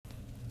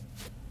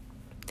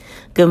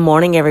Good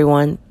morning,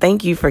 everyone.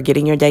 Thank you for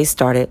getting your day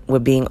started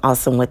with Being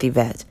Awesome with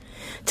Yvette.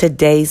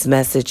 Today's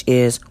message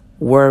is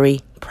Worry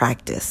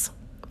Practice.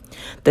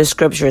 The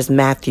scripture is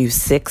Matthew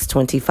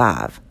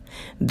 6:25.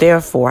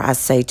 Therefore, I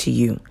say to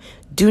you,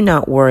 do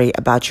not worry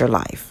about your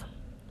life.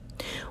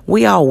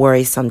 We all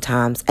worry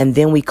sometimes, and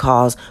then we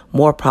cause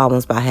more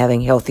problems by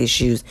having health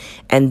issues,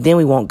 and then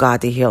we want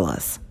God to heal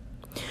us.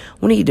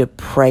 We need to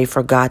pray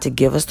for God to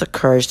give us the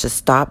courage to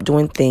stop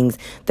doing things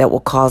that will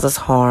cause us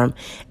harm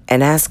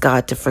and ask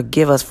God to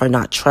forgive us for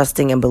not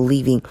trusting and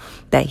believing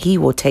that He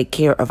will take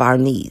care of our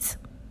needs.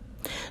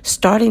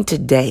 Starting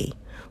today,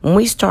 when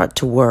we start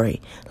to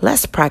worry,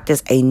 let's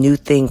practice a new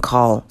thing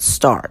called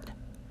START.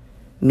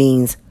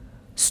 Means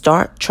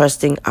start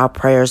trusting our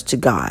prayers to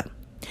God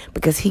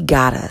because He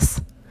got us.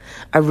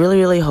 I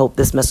really hope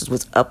this message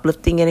was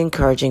uplifting and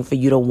encouraging for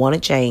you to want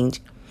to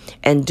change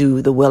and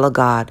do the will of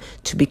God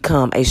to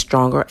become a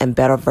stronger and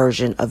better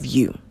version of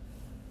you.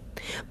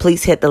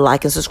 Please hit the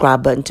like and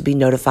subscribe button to be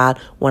notified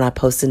when I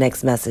post the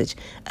next message.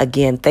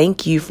 Again,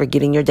 thank you for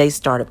getting your day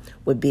started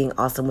with Being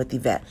Awesome with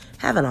Yvette.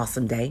 Have an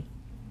awesome day.